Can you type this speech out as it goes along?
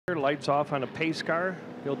Lights off on a pace car.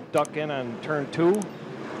 He'll duck in on turn 2.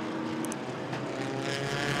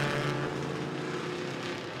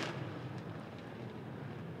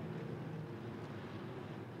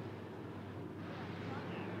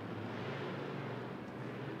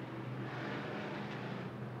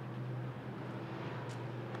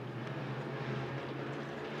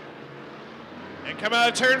 And coming out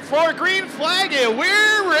of turn 4, green flag it.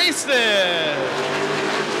 We're racing.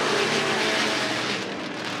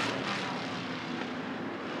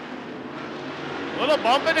 Little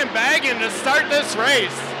bumping and bagging to start this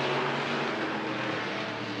race.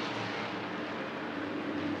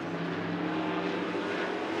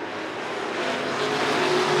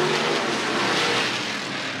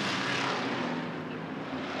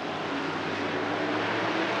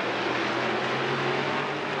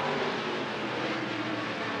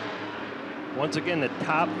 Once again, the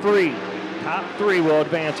top three will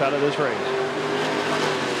advance out of this race.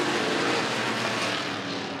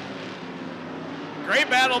 Great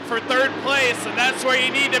battle for 3rd place, and that's where you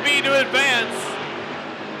need to be to advance.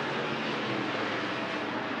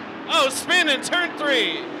 Oh, spin in turn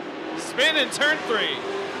 3. Spin in turn 3.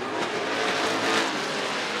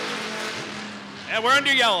 And we're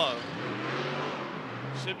under yellow.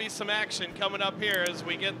 Should be some action coming up here as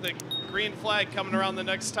we get the green flag coming around the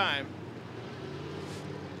next time.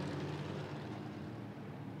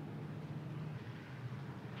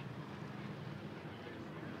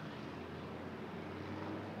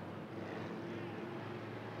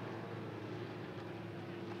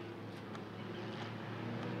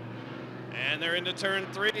 And they're into turn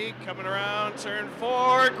 3, coming around turn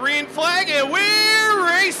 4, green flag, and we're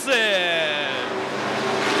racing!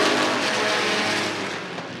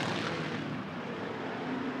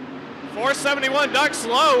 .471 ducks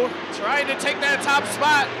low, trying to take that top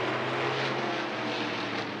spot.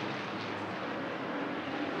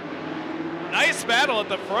 Nice battle at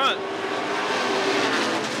the front.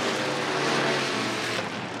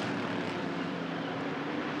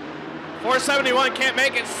 .471 can't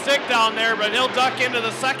make it stick down there, but he'll duck into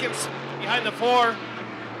the second behind the 4.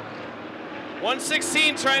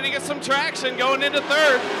 116 trying to get some traction going into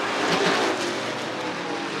 3rd.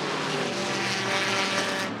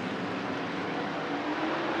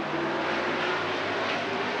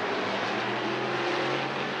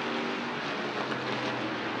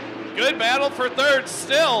 Good battle for 3rd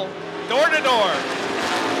still, door to door.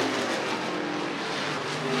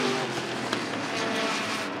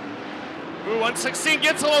 Ooh, 116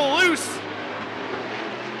 gets a little loose.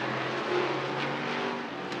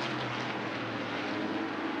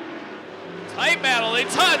 Tight battle, they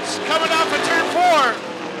touch, coming off of turn 4.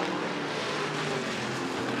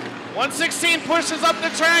 116 pushes up the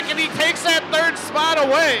track and he takes that 3rd spot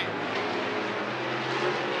away.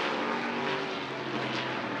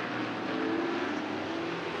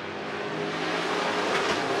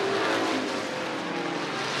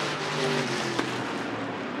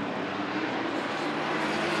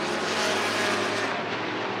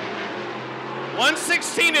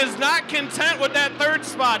 .116 is not content with that 3rd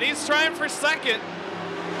spot. He's trying for 2nd.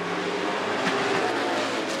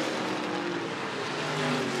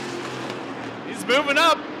 He's moving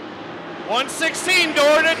up. 116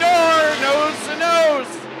 door to door, nose to nose.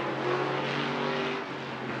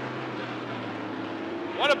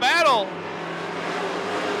 What a battle.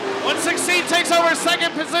 116 takes over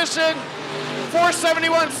 2nd position.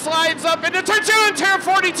 .471 slides up into turn 2, and turn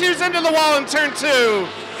 42's into the wall in turn 2.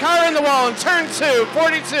 Car in the wall in turn 2,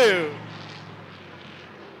 42.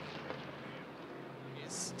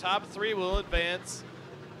 His top 3 will advance.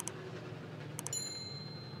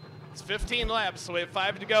 It's 15 laps, so we have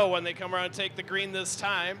 5 to go when they come around and take the green this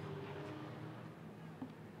time.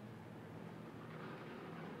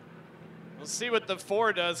 We'll see what the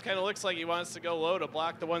 4 does. Kind of looks like he wants to go low to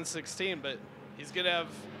block the 116, but he's going to have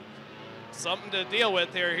something to deal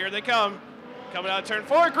with here. Here they come. Coming out of turn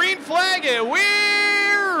 4, green flag, and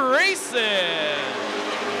we're racing.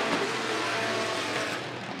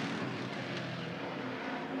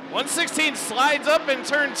 116 slides up in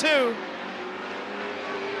turn 2.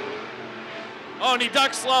 Oh, and he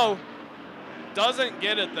ducks low. Doesn't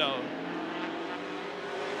get it though.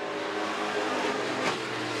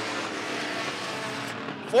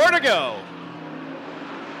 Four to go.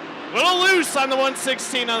 Little loose on the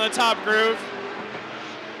 116 on the top groove.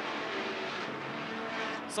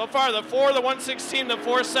 So far, the 4, the 116, the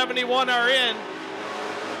 471 are in.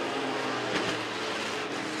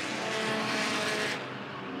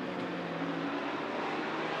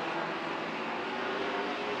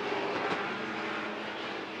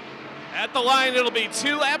 At the line, it'll be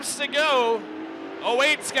 2 laps to go.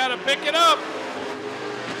 08's got to pick it up.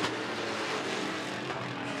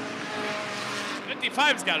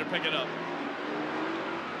 55's got to pick it up.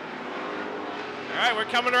 All right, we're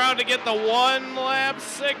coming around to get the 1 lap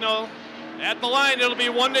signal. At the line, it'll be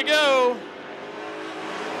 1 to go.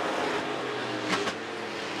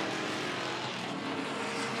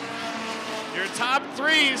 Your top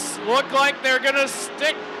 3s look like they're going to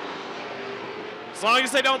stick. As long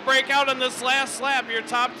as they don't break out on this last lap, your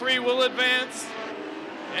top 3 will advance.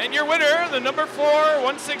 And your winner, the number 4,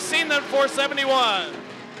 116, then 471.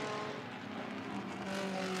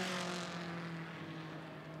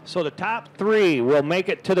 So the top 3 will make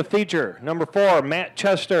it to the feature. Number 4, Matt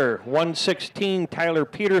Chester. 116, Tyler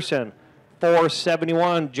Peterson.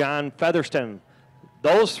 471, John Featherston.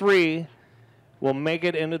 Those 3 will make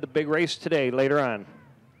it into the big race today later on.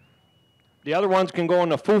 The other ones can go in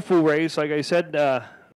the foo-foo race. Like I said,